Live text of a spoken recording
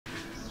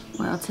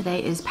Well,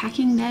 today is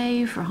packing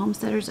day for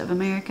Homesteaders of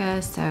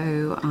America,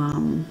 so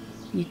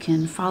you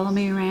can follow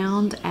me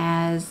around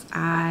as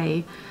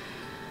I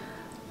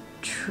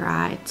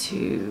try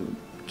to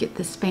get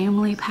this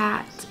family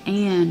packed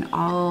and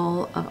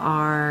all of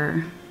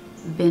our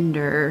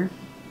vendor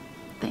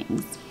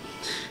things.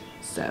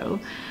 So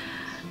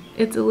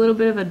it's a little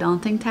bit of a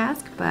daunting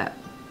task, but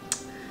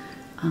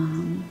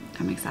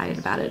I'm excited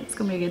about it. It's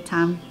gonna be a good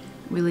time.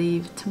 We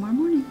leave tomorrow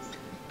morning.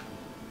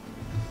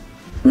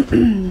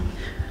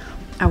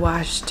 I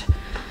washed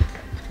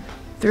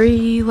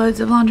 3 loads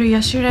of laundry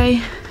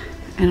yesterday,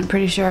 and I'm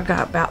pretty sure I've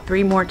got about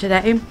 3 more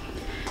today.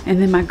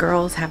 And then my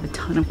girls have a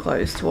ton of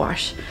clothes to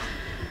wash,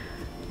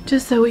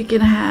 just so we can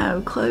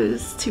have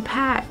clothes to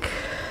pack.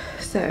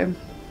 So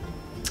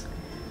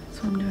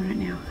that's what I'm doing right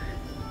now.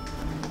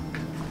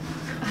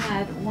 I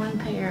had 1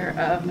 pair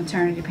of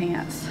maternity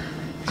pants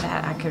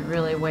that I could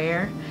really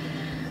wear,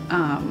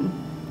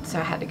 so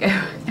I had to go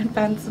and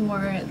find some more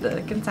at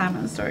the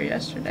consignment store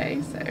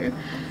yesterday. So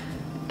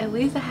at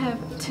least I have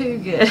 2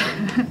 good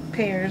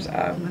pairs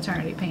of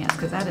maternity pants,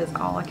 because that is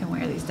all I can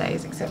wear these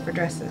days except for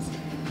dresses.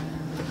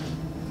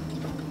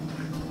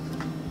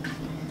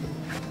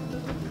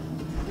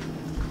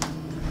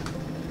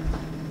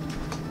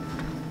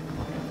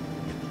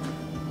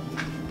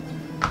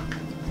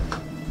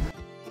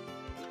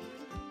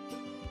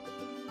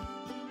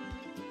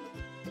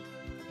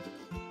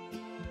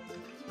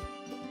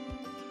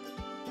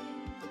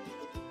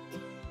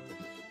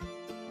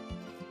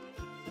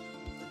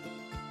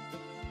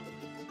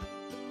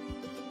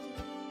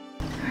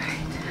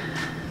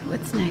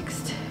 What's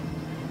next?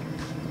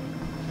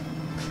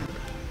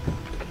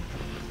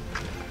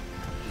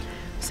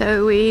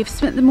 So we've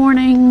spent the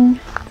morning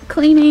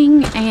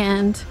cleaning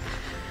and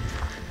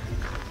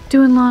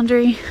doing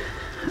laundry.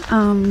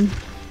 Some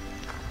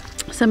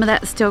of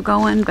that's still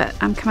going, but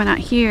I'm coming out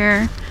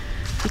here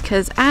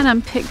because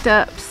Adam picked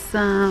up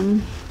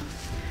some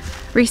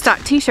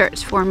restock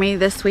t-shirts for me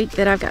this week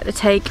that I've got to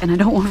take, and I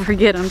don't want to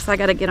forget them, so I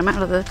got to get them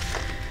out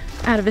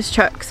of his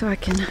truck so I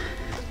can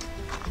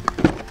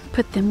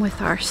put them with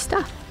our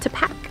stuff to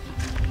pack.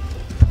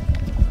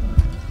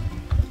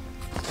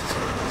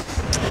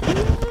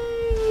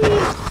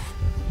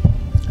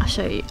 I'll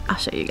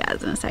show you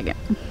guys in a second.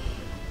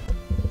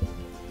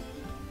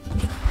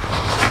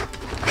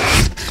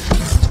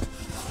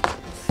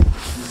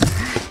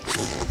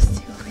 Let's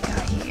see what we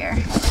got here.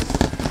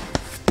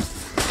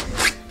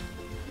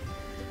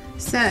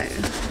 So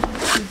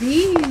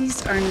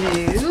these are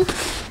new.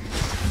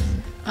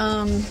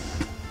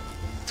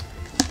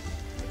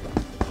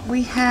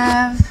 We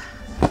have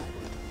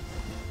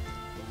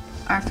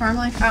our Farm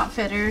Life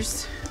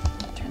Outfitters.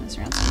 Turn this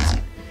around so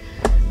you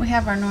can see. We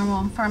have our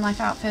normal Farm Life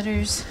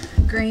Outfitters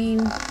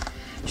green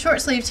short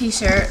sleeve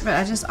t-shirt, but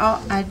I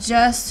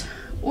just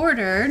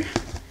ordered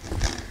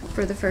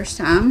for the first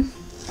time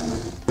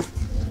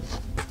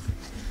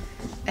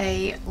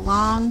a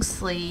long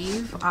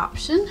sleeve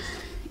option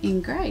in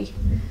gray.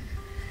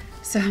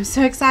 So I'm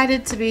so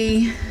excited to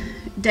be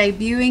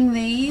debuting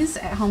these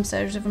at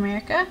Homesteaders of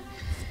America,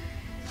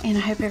 and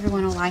I hope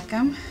everyone will like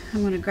them.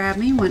 I'm going to grab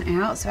me one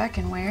out so I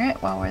can wear it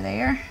while we're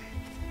there.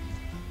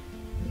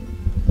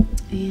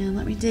 And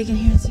let me dig in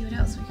here and see what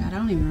else we got. I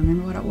don't even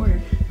remember what I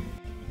ordered.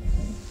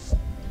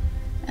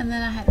 And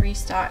then I had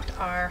restocked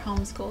our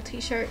homeschool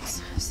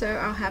t-shirts, so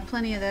I'll have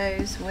plenty of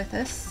those with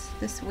us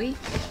this week.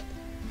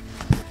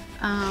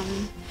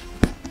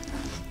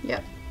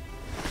 Yep.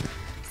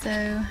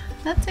 So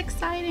that's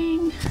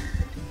exciting.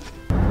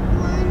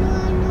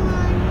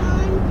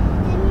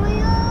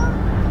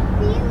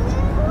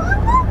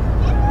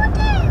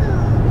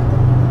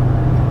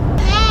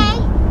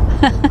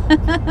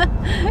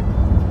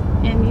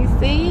 Can you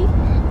see?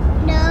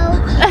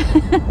 No.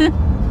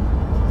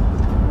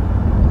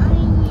 Oh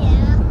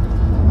yeah.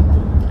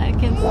 I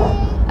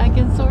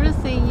can sort of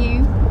see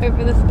you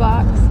over this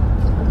box.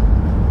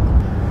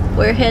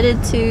 We're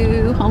headed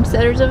to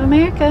Homesteaders of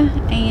America,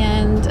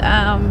 and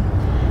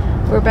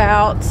we're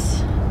about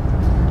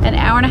an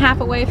hour and a half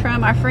away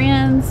from our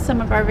friends, some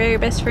of our very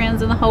best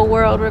friends in the whole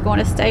world we're going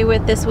to stay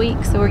with this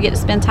week, so we get to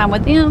spend time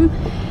with them.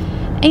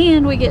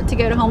 And we get to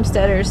go to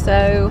Homesteaders,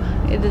 so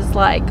it is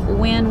like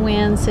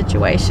win-win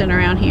situation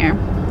around here.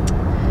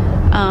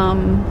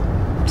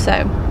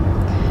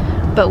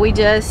 But we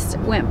just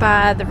went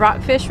by the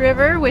Rockfish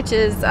River, which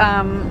is,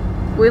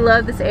 we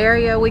love this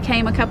area. We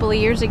came a couple of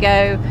years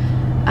ago.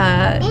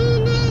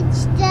 And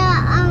it's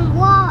the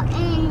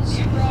Waltons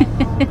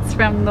River. It's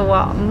from the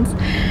Waltons.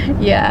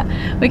 Yeah,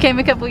 we came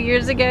a couple of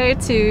years ago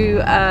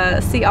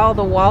to see all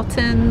the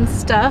Walton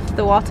stuff,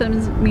 the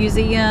Waltons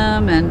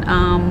Museum,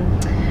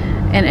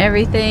 and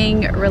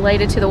everything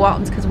related to the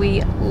Waltons, because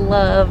we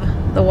love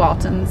the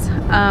Waltons.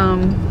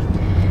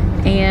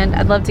 And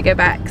I'd love to go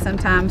back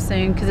sometime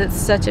soon because it's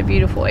such a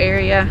beautiful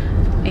area.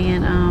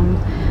 And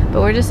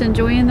but we're just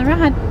enjoying the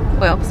ride.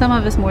 Well, some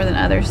of us more than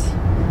others. What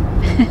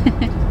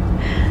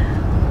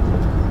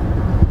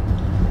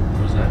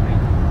does that mean?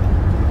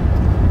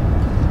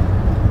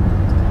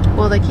 'em.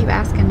 Well, they keep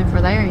asking if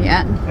we're there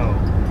yet. Oh.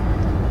 We're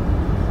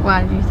headed to Homesteaders of America, and we're about an hour and a half away from our friends, some of our very best friends in the whole world we're going to stay with this week. So we get to go to Homesteaders, so it is like win-win situation around here.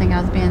 Why did you think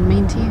I was being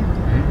mean to you?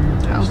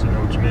 I just didn't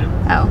know what you meant.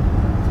 Oh.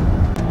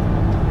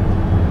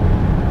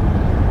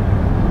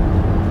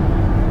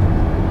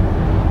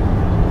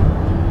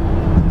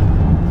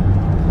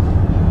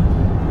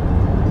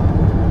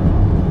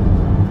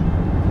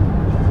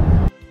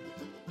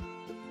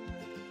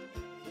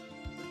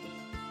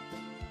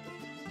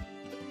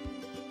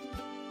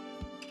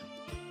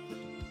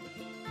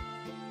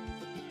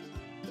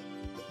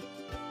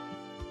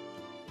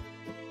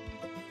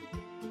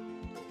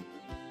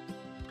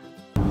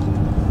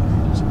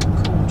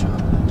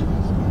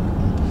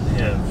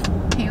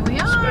 Here we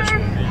Special are.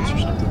 events or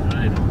something,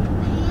 right?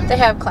 They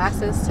have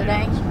classes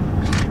today.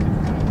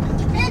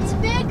 It's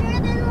bigger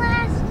than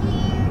last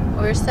year.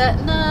 We're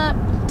setting up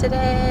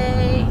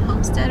today.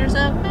 Homesteaders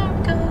of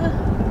America.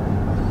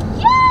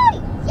 Yay!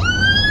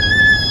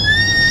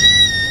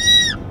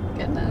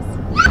 Goodness.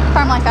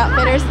 Farm Life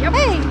Outfitters.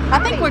 Hey, I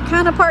think we're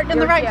kind of parked in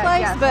the right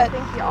place, yes, but I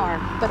think you are.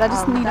 I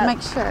just need to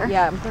make sure.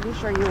 Yeah, I'm pretty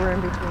sure you were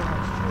in between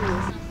those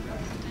trees.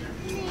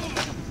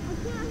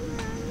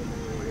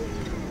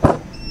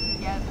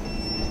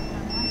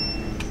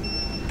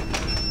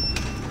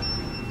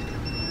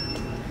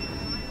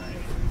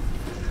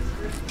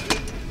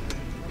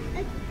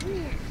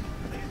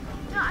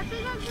 No, I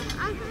think I can.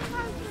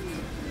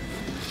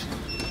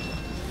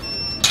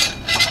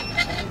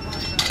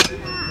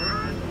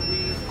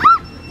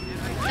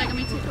 Taking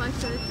me too close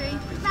to the tree.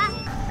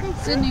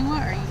 Sydney,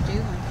 what are you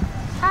doing?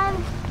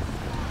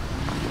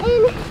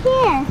 In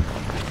here.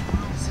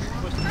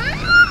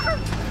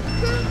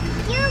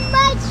 Too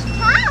much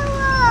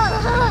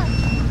towel.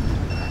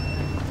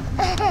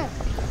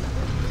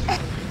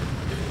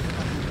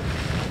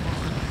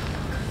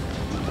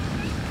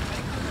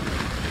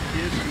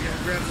 Kids, you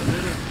gotta grab the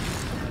middle.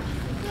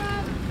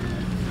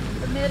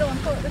 The middle and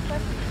pull it this way.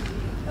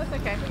 That's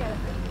okay, we got it.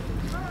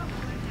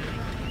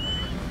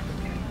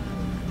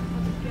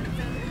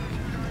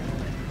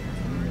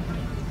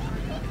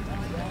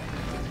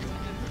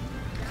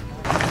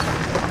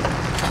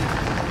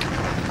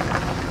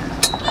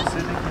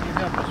 Sydney, can you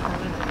help us for a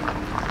minute?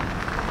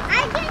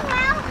 I can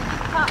help.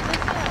 Pop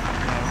this up.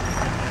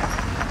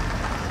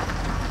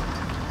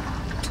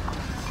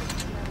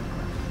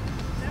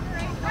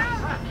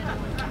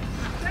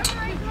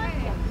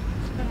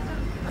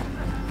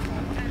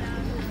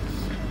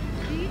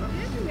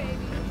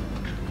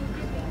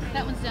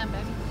 That one's done,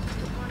 baby.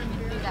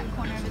 Do that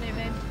corner over there,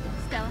 babe.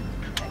 Stella,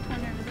 that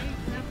corner over there.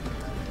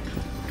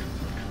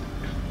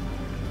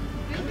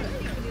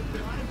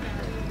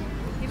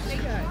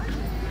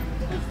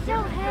 It's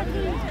so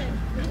heavy.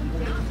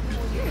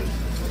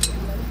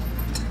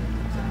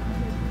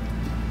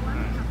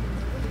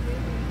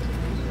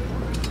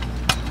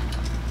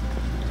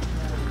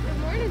 Good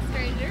morning,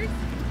 strangers.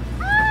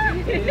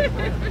 Good,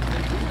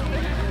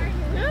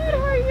 how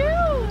are you?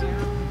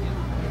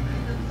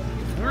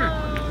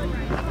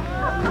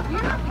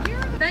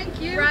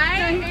 Thank you.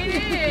 Right? It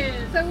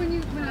is. So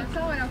when I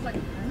saw it, I was like,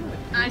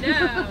 I know.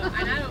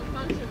 And I don't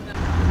function without.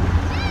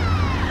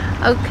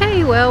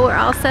 Okay, well, we're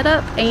all set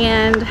up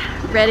and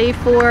ready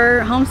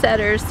for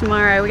Homesteaders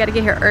tomorrow. We got to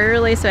get here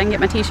early so I can get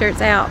my t-shirts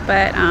out,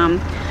 but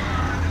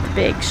the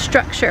big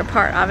structure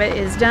part of it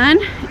is done,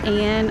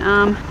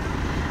 and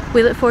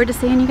we look forward to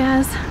seeing you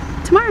guys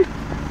tomorrow.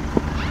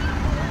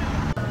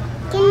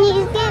 Can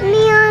you get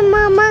me on,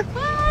 Mama?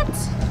 What?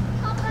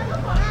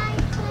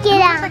 Get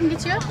I out. can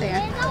get you up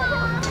there.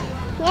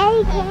 Yeah,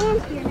 you can.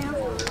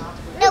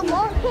 No,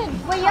 well,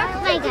 you're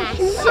my gosh.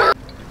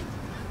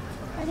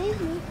 Are these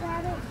meat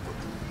rabbits?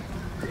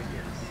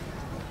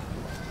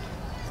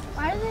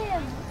 Why do they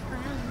have